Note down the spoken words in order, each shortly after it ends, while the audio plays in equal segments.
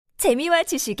재미와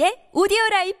지식의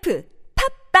오디오라이프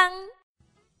팝빵.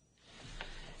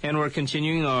 And we're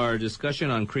continuing our discussion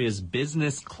on Korea's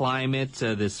business climate.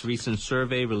 This recent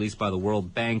survey released by the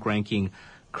World Bank ranking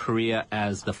Korea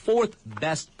as the fourth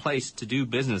best place to do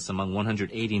business among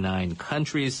 189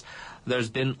 countries.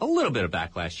 There's been a little bit of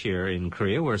backlash here in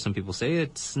Korea where some people say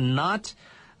it's not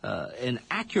an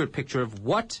accurate picture of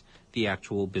what the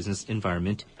actual business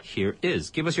environment here is.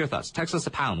 Give us your thoughts. Text us a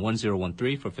pound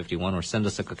 1013 for 51 or send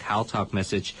us a Kakao Talk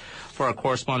message. For our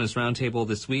Correspondents Roundtable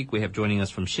this week, we have joining us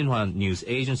from Xinhua News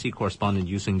Agency, Correspondent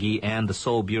Yu Seung-gi, and the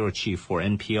Seoul Bureau Chief for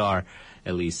NPR,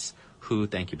 Elise Hu.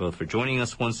 Thank you both for joining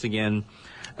us once again.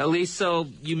 Elise, so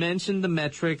you mentioned the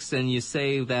metrics and you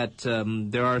say that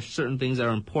there are certain things that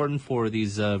are important for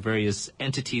these various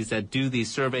entities that do these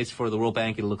surveys for the World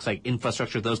Bank. It looks like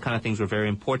infrastructure, those kind of things were very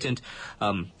important.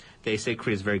 They say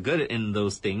Korea is very good in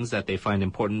those things that they find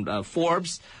important.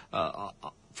 Forbes,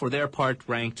 for their part,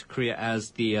 ranked Korea as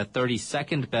the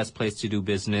 32nd best place to do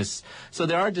business. So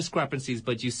there are discrepancies,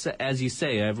 but as you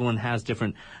say, everyone has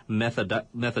different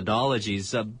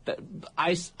methodologies.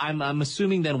 I'm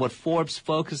assuming then what Forbes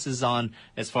focuses on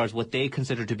as far as what they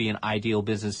consider to be an ideal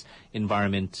business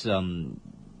environment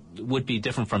would be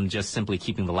different from just simply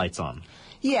keeping the lights on.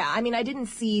 Yeah, I mean, I didn't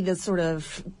see the sort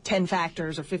of 10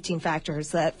 factors or 15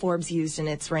 factors that Forbes used in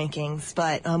its rankings,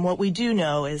 but what we do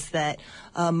know is that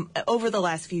over the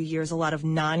last few years, a lot of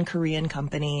non-Korean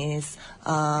companies,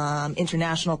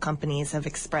 international companies have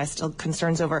expressed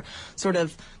concerns over sort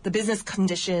of the business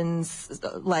conditions,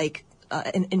 like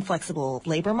an inflexible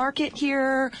labor market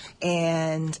here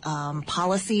and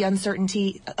policy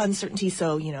uncertainty.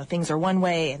 So, you know, things are one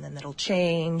way and then it'll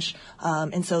change.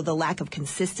 And so the lack of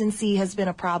consistency has been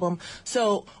a problem.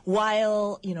 So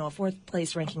while, you know, a fourth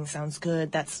place ranking sounds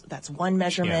good, that's one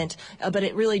measurement, but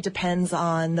it really depends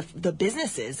on the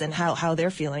businesses and how they're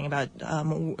feeling about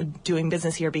doing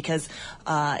business here, because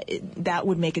that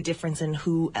would make a difference in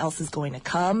who else is going to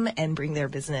come and bring their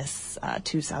business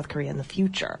to South Korea in the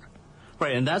future.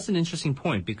 Right, and that's an interesting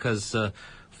point because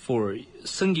for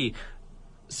Seung-gi,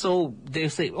 so they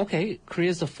say, okay,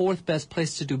 Korea's the fourth best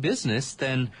place to do business,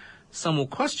 then some will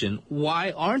question,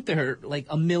 why aren't there like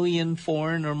a million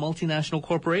foreign or multinational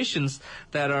corporations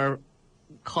that are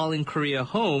calling Korea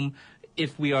home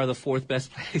if we are the fourth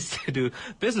best place to do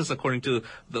business according to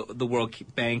the World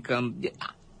Bank?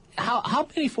 How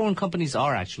many foreign companies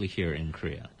are actually here in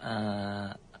Korea?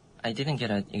 I didn't get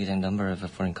an exact number of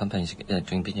foreign companies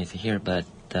doing business here, but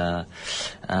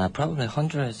probably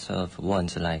hundreds of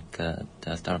ones, like the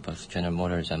Starbucks, General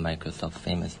Motors, and Microsoft,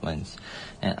 famous ones.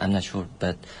 And I'm not sure,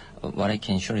 but what I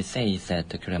can surely say is that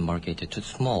the Korean market is too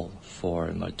small for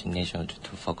multinationals to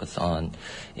focus on.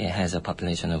 It has a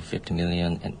population of 50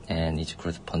 million, and its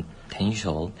growth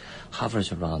potential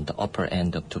hovers around the upper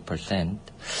end of 2%.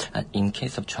 In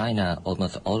case of China,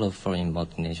 almost all of foreign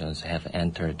multinationals have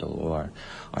entered or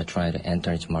are trying to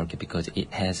enter its market because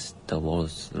it has the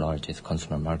world's largest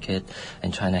consumer market,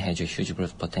 and China has a huge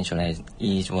growth potential and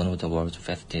is one of the world's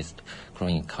fastest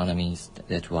growing economies.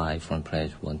 That's why foreign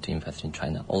players want to invest in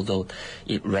China, although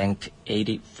it ranked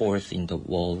 84th in the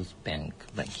World Bank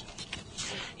ranking.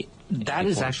 That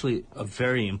is actually a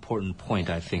very important point,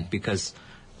 I think, because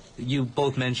you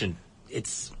both mentioned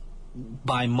it's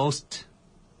by most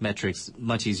metrics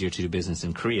much easier to do business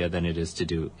in Korea than it is to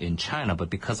do in China. But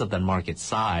because of the market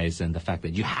size and the fact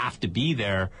that you have to be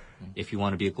there if you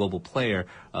want to be a global player,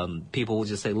 people will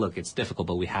just say, look, it's difficult,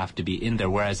 but we have to be in there.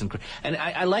 Whereas in Korea, and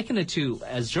I liken it to,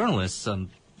 as journalists, and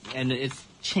it's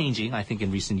changing, I think,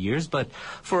 in recent years, but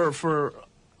for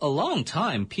a long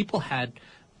time,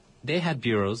 they had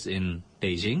bureaus in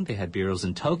Beijing, they had bureaus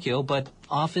in Tokyo, but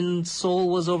often Seoul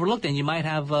was overlooked, and you might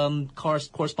have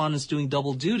correspondents doing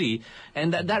double duty,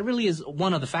 and that really is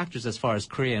one of the factors as far as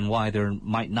Korea and why there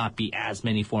might not be as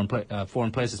many foreign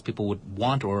places people would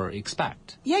want or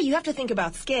expect. Yeah, you have to think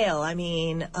about scale. I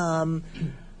mean,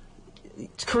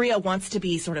 Korea wants to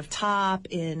be sort of top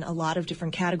in a lot of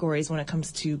different categories when it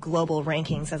comes to global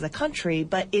rankings as a country,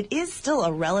 but it is still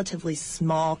a relatively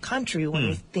small country when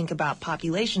you think about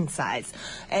population size.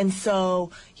 And so,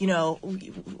 you know,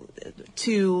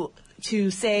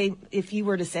 to say, if you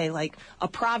were to say, like, a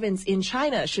province in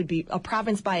China a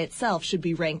province by itself should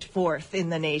be ranked fourth in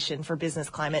the nation for business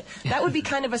climate, that would be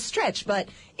kind of a stretch. But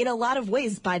in a lot of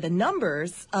ways, by the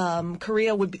numbers,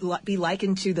 Korea would be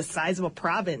likened to the size of a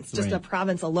province, just a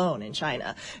province alone in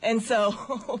China. And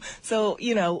so,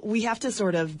 you know, we have to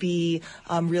sort of be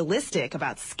realistic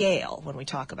about scale when we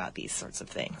talk about these sorts of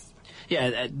things.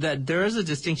 Yeah, there is a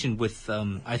distinction with,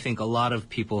 I think, a lot of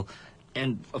people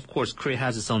And of course, Korea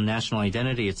has its own national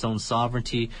identity, its own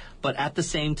sovereignty, but at the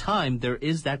same time, there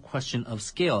is that question of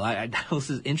scale. That was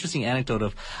an interesting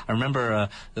anecdote I remember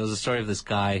there was a story of this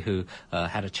guy who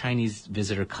had a Chinese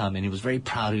visitor come, and he was very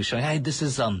proud. He was showing, hey, this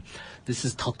is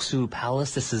Deoksu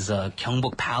Palace, this is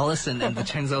Gyeongbok Palace, and the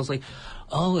Chinese guy was like,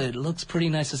 oh, it looks pretty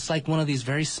nice. It's like one of these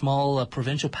very small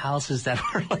provincial palaces that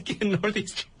are like in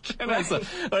northeast China. Right. So,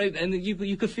 right, and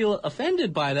you could feel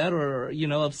offended by that, or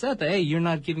upset that, hey, you're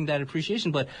not giving that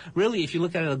appreciation. But really, if you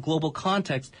look at it in a global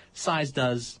context, size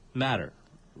does matter,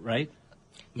 right?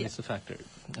 Yeah. It's a factor.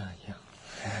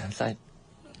 Yeah. Size.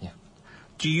 Yeah.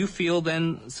 Do you feel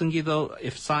then, Seung-gi, though,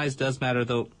 if size does matter,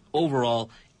 though, overall,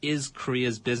 is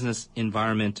Korea's business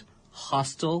environment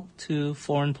hostile to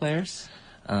foreign players?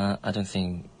 I don't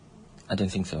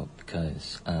think so,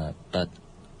 because but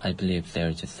I believe there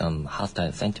is some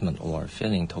hostile sentiment or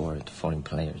feeling toward foreign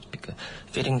players, because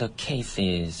fitting the case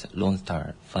is Lone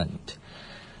Star Fund,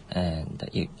 and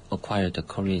it acquired the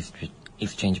Korea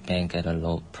Exchange Bank at a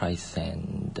low price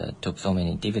and took so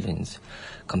many dividends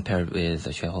compared with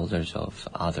the shareholders of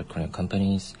other Korean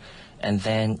companies, and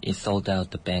then it sold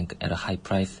out the bank at a high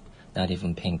price, not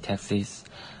even paying taxes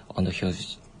on the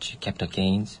huge capital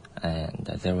gains, and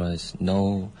there was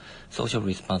no social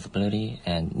responsibility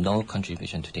and no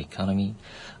contribution to the economy,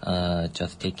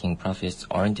 just taking profits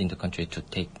earned in the country to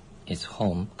take its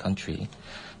home country.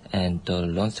 And the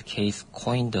Lon's case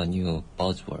coined a new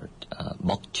buzzword,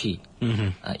 먹튀.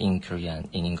 In Korean.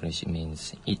 In English, it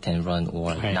means eat and run,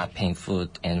 or right. not paying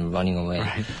food and running away.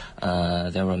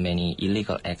 Right. There were many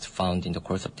illegal acts found in the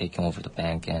course of taking over the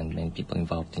bank, and many people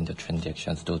involved in the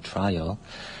transactions to trial.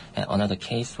 And another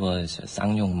case was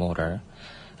Sangyong Motor.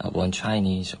 One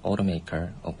Chinese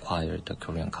automaker acquired the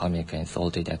Korean carmaker and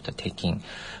sold it after taking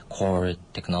core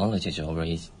technologies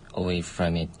away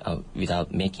from it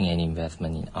without making any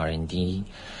investment in R&D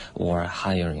or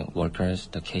hiring workers.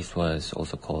 The case was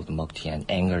also called 먹튀 and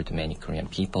angered many Korean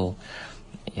people.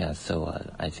 Yeah, so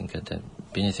I think that the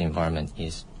business environment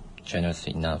is generous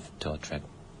enough to attract.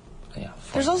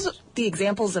 There's also the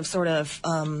examples of sort of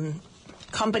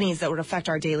companies that would affect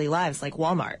our daily lives, like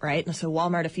Walmart, right? And so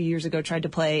Walmart a few years ago tried to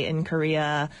play in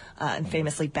Korea and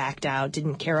famously backed out,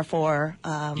 didn't care for.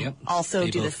 Also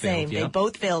They do the both same. failed, yeah. They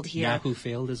both failed here. Yahoo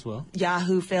failed as well.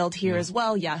 Yahoo failed here as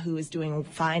well. Yahoo is doing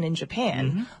fine in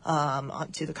Japan,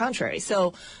 to the contrary.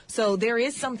 So there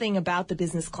is something about the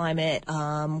business climate,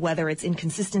 whether it's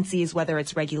inconsistencies, whether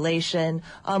it's regulation,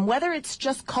 whether it's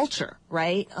just culture,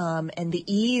 right? And the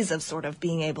ease of sort of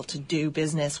being able to do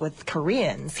business with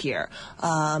Koreans here.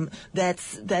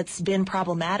 That's been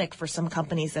problematic for some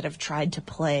companies that have tried to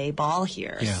play ball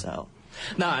here. Yeah. So,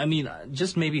 Now, I mean,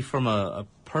 just maybe from a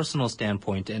personal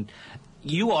standpoint, and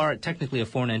you are technically a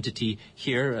foreign entity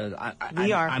here.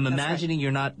 We are. I'm That's imagining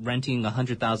you're not renting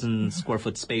 100,000 square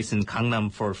foot space in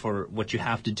Gangnam for what you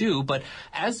have to do, but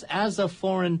as a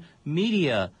foreign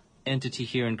media entity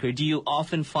here in Korea, do you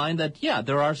often find that,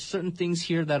 there are certain things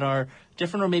here that are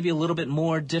different or maybe a little bit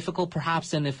more difficult perhaps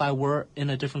than if I were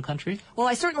in a different country? well,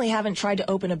 I certainly haven't tried to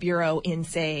open a bureau in,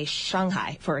 say,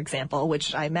 Shanghai, for example,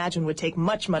 which I imagine would take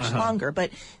much, much longer. But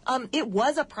it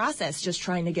was a process just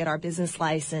trying to get our business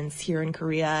license here in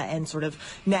Korea and sort of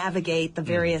navigate the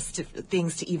various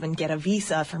things to even get a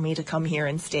visa for me to come here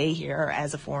and stay here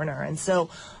as a foreigner. And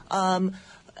so,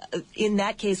 in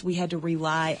that case, we had to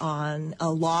rely on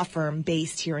a law firm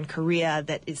based here in Korea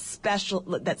that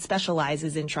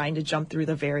specializes in trying to jump through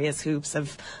the various hoops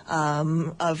of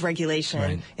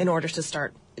regulation in order to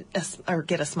start or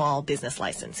get a small business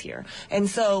license here. And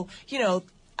so,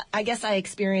 I guess I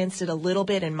experienced it a little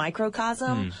bit in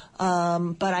microcosm,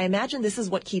 but I imagine this is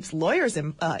what keeps lawyers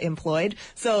employed.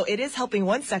 So it is helping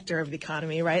one sector of the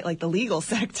economy, right? Like the legal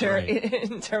sector,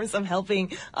 in terms of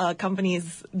helping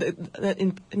companies,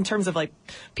 in terms of like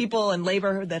people and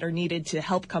labor that are needed to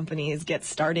help companies get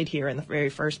started here in the very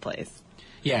first place.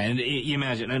 Yeah, and you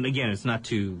imagine, and again, it's not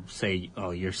to say,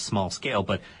 oh, you're small scale,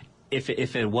 but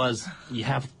if it was, you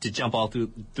have to jump all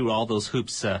through all those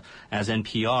hoops as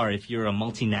NPR. If you're a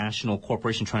multinational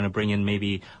corporation trying to bring in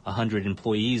maybe 100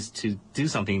 employees to do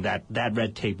something, that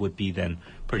red tape would be then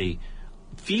pretty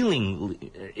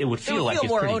it would feel like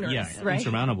it's pretty onerous, right?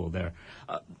 insurmountable there.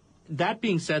 That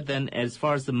being said, then, as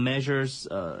far as the measures,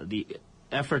 the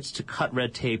efforts to cut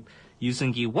red tape, Yu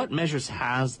Seung-gi, what measures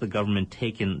has the government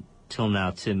taken till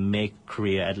now to make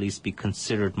Korea at least be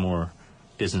considered more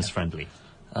business friendly?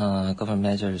 Government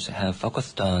measures have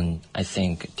focused on, I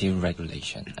think,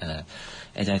 deregulation.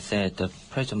 As I said, the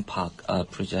President Park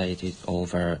presided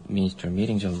over minister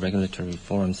meetings on regulatory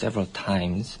reform several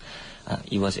times.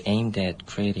 It was aimed at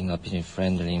creating a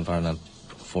business-friendly environment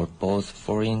for both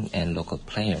foreign and local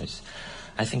players.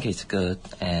 I think it's good,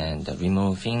 and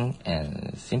removing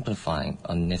and simplifying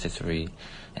unnecessary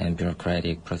and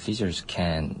bureaucratic procedures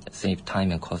can save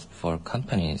time and cost for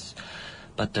companies.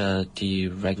 But the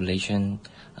regulation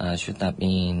should not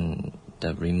mean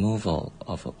the removal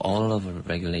of all of the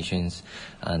regulations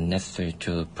necessary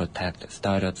to protect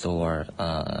startups or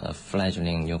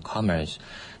fledgling newcomers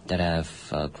that have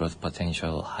growth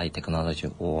potential, high technology,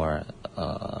 or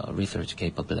research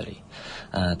capability.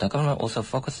 The government also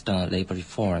focused on labor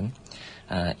reform.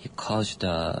 It caused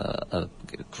a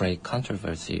great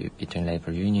controversy between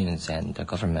labor unions and the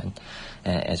government.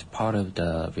 As part of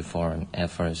the reform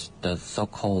efforts, the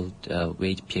so-called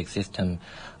wage peak system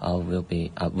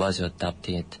was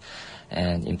adopted,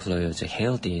 and employers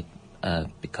hailed it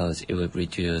because it would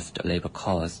reduce the labor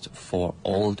cost for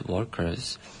old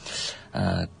workers.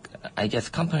 I guess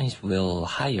companies will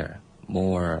hire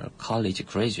more college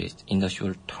graduates in the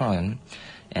short term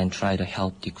and try to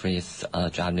help decrease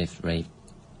jobless rate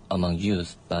among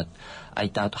youth, but I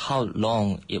doubt how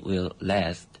long it will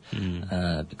last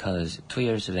because 2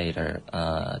 years later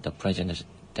the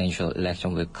presidential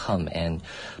election will come and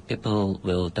people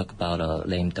will talk about a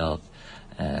lame duck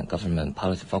and government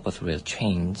policy focus will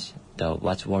change.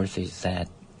 What's worse is that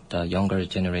the younger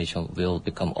generation will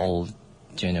become old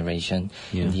generation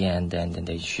in the end, and then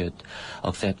they should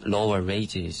accept lower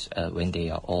wages when they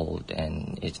are old,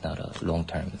 and it's not a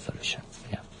long-term solution.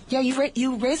 Yeah,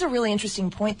 you raise a really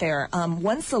interesting point there.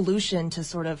 One solution to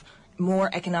sort of more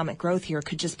economic growth here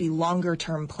could just be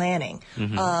longer-term planning.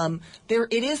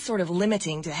 It is sort of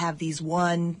limiting to have these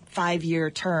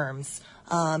 5-year terms.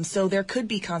 So there could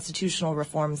be constitutional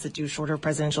reforms that do shorter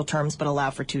presidential terms but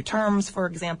allow for 2 terms, for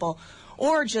example,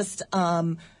 or just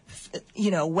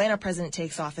when a president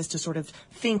takes office to sort of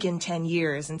think in 10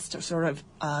 years and to sort of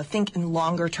think in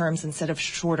longer terms instead of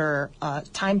shorter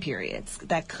time periods.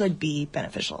 That could be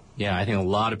beneficial. Yeah, I think a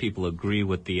lot of people agree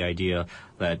with the idea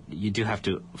that you do have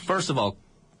to, first of all,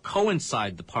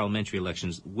 coincide the parliamentary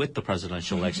elections with the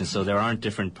presidential elections, so there aren't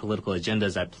different political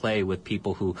agendas at play with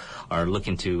people who are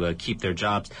looking to keep their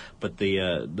jobs. But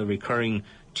the recurring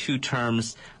 2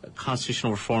 terms,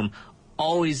 constitutional reform,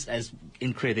 always, as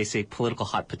in Korea they say, political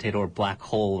hot potato or black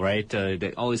hole, right?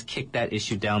 They always kick that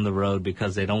issue down the road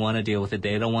because they don't want to deal with it.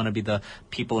 They don't want to be the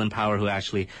people in power who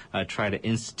actually try to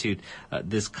institute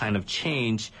this kind of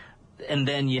change. And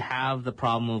then you have the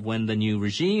problem of when the new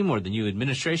regime or the new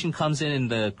administration comes in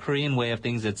the Korean way of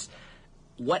things, it's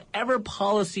whatever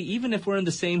policy, even if we're in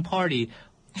the same party,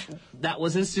 that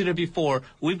was instituted before,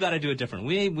 we've got to do it different.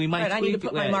 We might tweak, I need to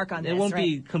put my mark on this. It won't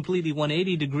be completely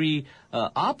 180-degree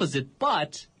opposite,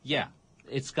 but yeah,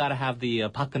 it's got to have the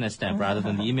Park Geun-hye stamp rather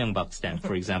than the Lee Myung-bak stamp,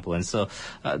 for example. And so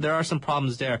there are some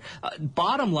problems there.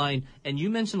 Bottom line, and you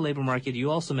mentioned labor market,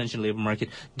 you also mentioned labor market.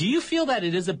 Do you feel that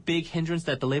it is a big hindrance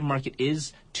that the labor market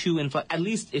is too at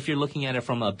least if you're looking at it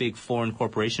from a big foreign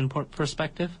corporation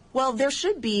perspective? Well, there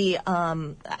should be,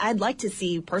 I'd like to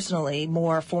see personally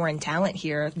more foreign talent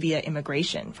here via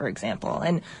immigration, for example.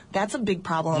 And that's a big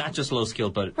problem. Not just low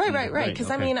skilled, but... Right. Because,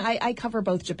 okay. I mean, I cover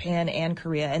both Japan and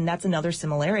Korea, and that's another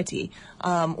similarity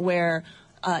where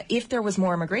if there was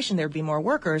more immigration, there'd be more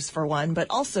workers, for one, but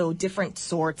also different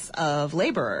sorts of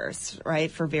laborers,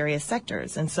 right, for various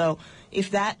sectors. And so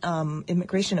if that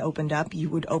immigration opened up, you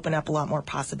would open up a lot more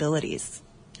possibilities.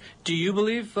 Do you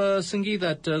believe, Seung-gi,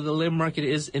 that the labor market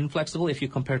is inflexible if you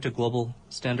compare to global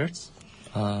standards?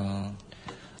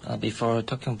 Before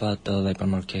talking about the labor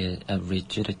market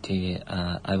rigidity,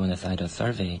 I want to cite a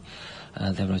survey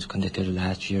that was conducted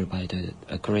last year by the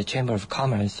Korea Chamber of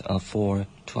Commerce for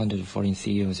 200 foreign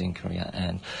CEOs in Korea.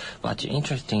 And what's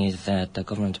interesting is that the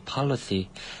government policy,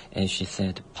 as she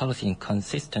said, policy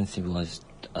inconsistency was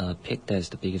picked as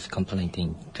the biggest complaint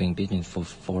in doing business for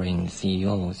foreign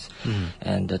CEOs,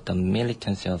 and that the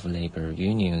militancy of labor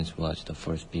unions was the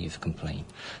first biggest complaint.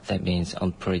 That means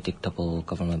unpredictable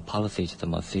government policies are the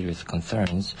most serious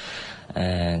concerns.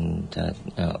 And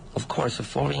of course,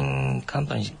 foreign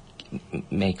companies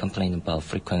may complain about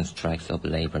frequent strikes of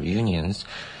labor unions,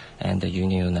 and the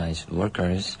unionized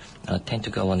workers tend to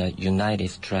go on a united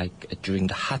strike during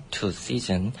the hot-to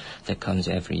season that comes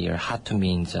every year. Hot-to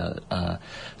means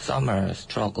summer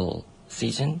struggle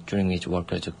season during which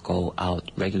workers go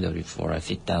out regularly for a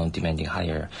sit-down demanding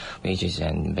higher wages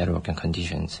and better working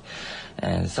conditions.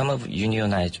 And some of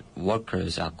unionized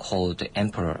workers are called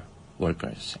emperor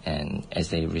workers, and as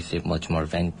they receive much more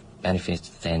benefits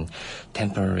than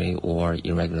temporary or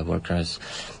irregular workers.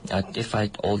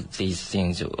 Despite all these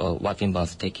things, what we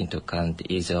must take into account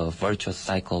is a virtuous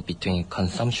cycle between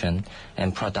consumption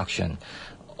and production.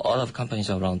 all of companies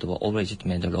around the world always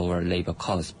demand lower labor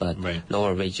costs, but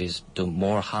lower wages do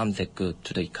more harm than good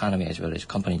to the economy as well as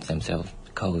companies themselves,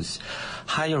 because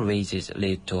higher wages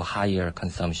lead to higher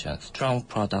consumption. Strong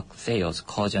product sales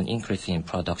cause an increase in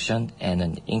production and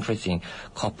an increase in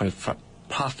corporate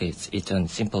profits. It's a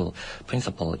simple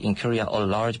principle. In Korea, a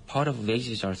large part of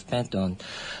wages are spent on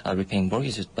repaying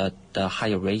mortgages, but the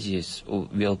higher wages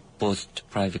will boost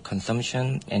private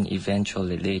consumption and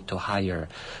eventually lead to higher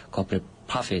corporate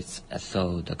profits.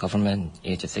 So the government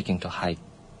is seeking to hike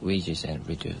wages and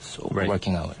reduce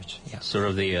working hours. Yeah. Sort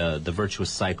of the virtuous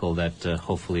cycle that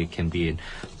hopefully can be in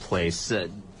place.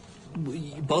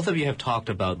 Both of you have talked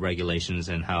about regulations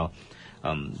and how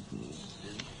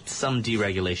some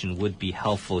deregulation would be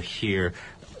helpful here.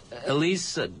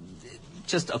 Elise,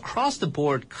 just across the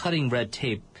board, cutting red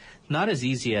tape, not as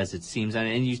easy as it seems.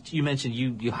 And you mentioned,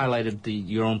 you highlighted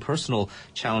your own personal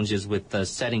challenges with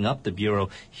setting up the bureau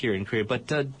here in Korea. But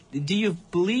do you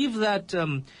believe that,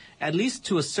 at least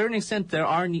to a certain extent, there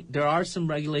are some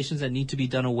regulations that need to be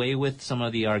done away with, some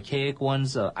of the archaic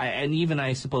ones, and even,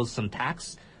 I suppose, some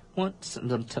tax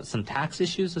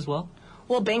issues as well?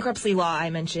 Well, bankruptcy law, I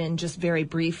mentioned just very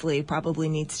briefly, probably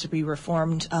needs to be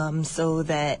reformed so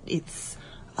that it's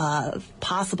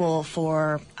possible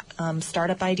for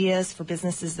startup ideas, for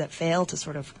businesses that fail to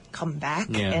sort of come back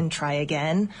and try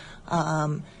again.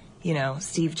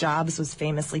 Steve Jobs was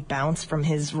famously bounced from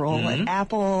his role at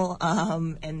Apple,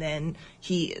 and then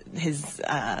his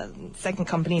second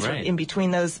company sort of in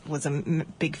between those was a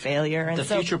big failure. And the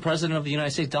future president of the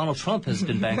United States, Donald Trump, has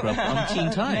been bankrupt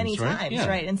umpteen times, many times,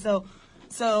 right? And so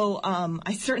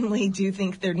I certainly do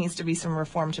think there needs to be some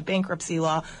reform to bankruptcy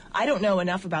law. I don't know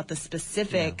enough about the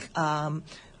specific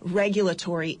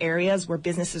regulatory areas where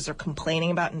businesses are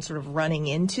complaining about and sort of running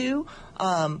into.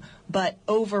 But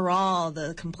overall,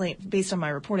 the complaint, based on my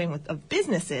reporting of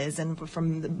businesses and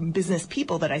from the business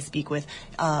people that I speak with,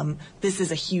 this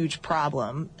is a huge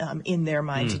problem in their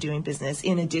mind to doing business,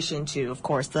 in addition to, of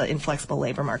course, the inflexible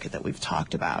labor market that we've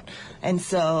talked about. And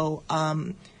so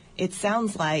it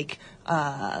sounds like,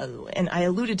 and I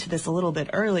alluded to this a little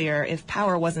bit earlier, if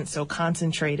power wasn't so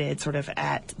concentrated sort of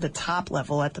at the top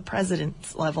level, at the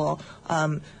president's level,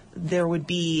 there would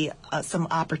be some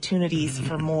opportunities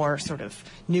for more sort of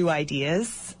new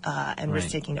ideas and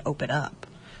risk-taking to open up.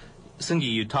 Seung-gi,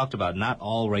 you talked about not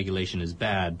all regulation is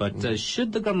bad, but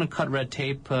should the government cut red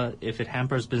tape if it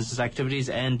hampers business activities?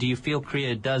 And do you feel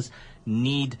Korea does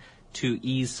need to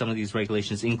ease some of these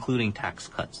regulations, including tax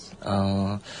cuts?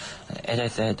 As I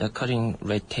said, cutting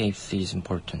red tapes is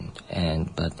important,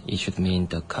 but it should mean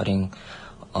the cutting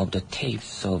of the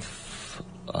tapes of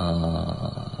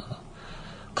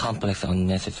complex,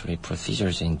 unnecessary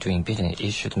procedures in doing business.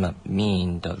 It should not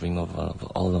mean the removal of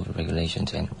all of the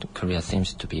regulations, and Korea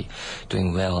seems to be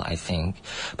doing well, I think.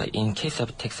 But in case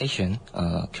of taxation,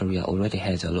 Korea already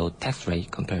has a low tax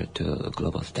rate compared to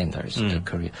global standards.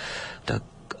 The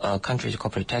country's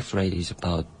corporate tax rate is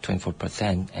about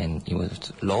 24%, and it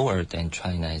was lower than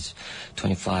China's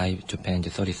 25, Japan's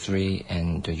 33,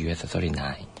 and the US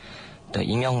 39. The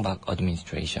Lee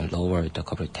administration lowered the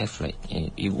corporate tax rate.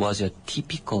 It was a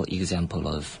typical example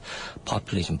of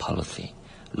population policy.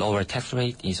 Lower tax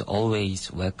rate is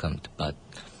always welcomed, but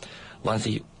once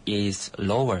it is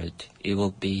lowered, it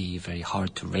will be very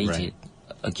hard to raise it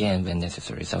again when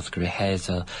necessary. South Korea has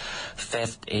a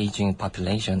fast-aging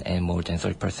population, and more than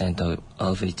 30%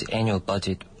 of its annual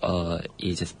budget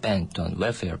is spent on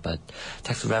welfare, but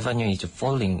tax revenue is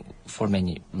falling for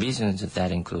many reasons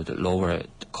that include lower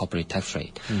corporate tax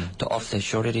rate. To offset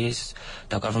shortages,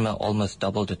 the government almost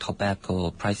doubled the tobacco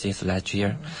prices last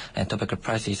year, and tobacco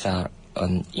prices are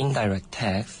an indirect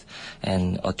tax,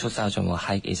 and a 2,000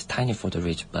 hike is tiny for the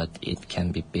rich, but it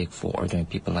can be big for ordinary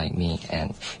people like me.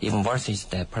 And even worse is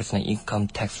that personal income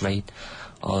tax rate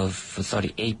of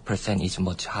 38% is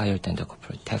much higher than the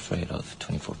corporate tax rate of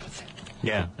 24%.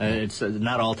 Yeah, it's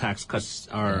not all tax cuts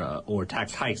are or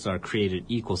tax hikes are created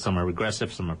equal. Some are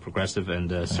regressive, some are progressive, and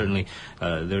certainly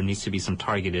there needs to be some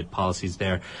targeted policies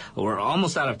there. We're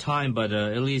almost out of time, but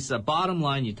Elise, bottom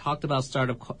line, you talked about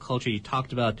startup culture, you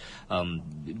talked about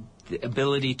the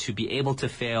ability to be able to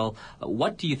fail.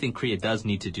 What do you think Korea does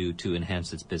need to do to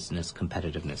enhance its business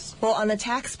competitiveness? Well, on the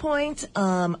tax point,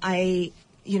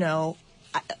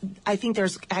 I think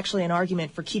there's actually an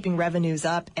argument for keeping revenues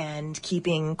up and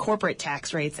keeping corporate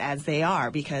tax rates as they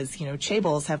are, because,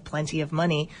 chaebols have plenty of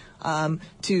money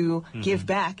to give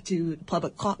back to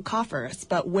public coffers.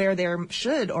 But where there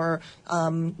should, or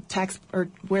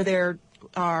where there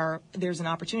there's an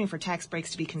opportunity for tax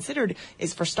breaks to be considered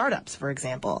is for startups, for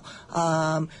example,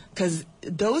 because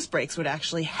those breaks would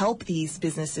actually help these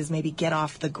businesses maybe get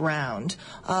off the ground.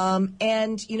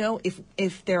 And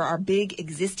if there are big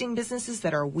existing businesses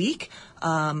that are weak,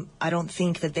 I don't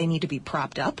think that they need to be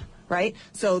propped up. Right,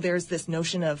 so there's this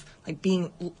notion of like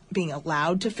being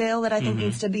allowed to fail that I think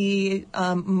needs to be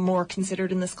more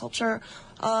considered in this culture.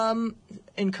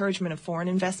 Encouragement of foreign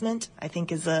investment, I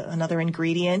think, is another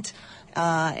ingredient,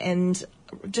 and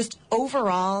just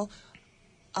overall,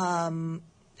 and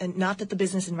not that the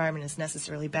business environment is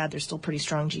necessarily bad. There's still pretty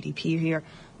strong GDP here.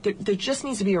 There just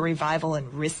needs to be a revival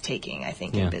in risk taking, I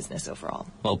think, in business overall.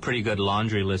 Well, pretty good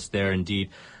laundry list there, indeed.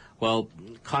 Well,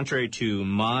 contrary to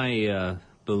my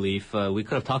belief, we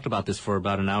could have talked about this for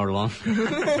about an hour long.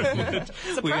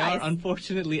 We are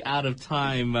unfortunately out of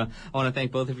time. I want to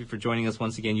thank both of you for joining us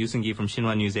once again. Yoo-Seung Gi from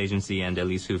Xinhua News Agency and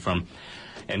Elise Hu from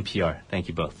NPR. Thank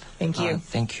you both. Thank you.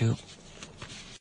 Thank you.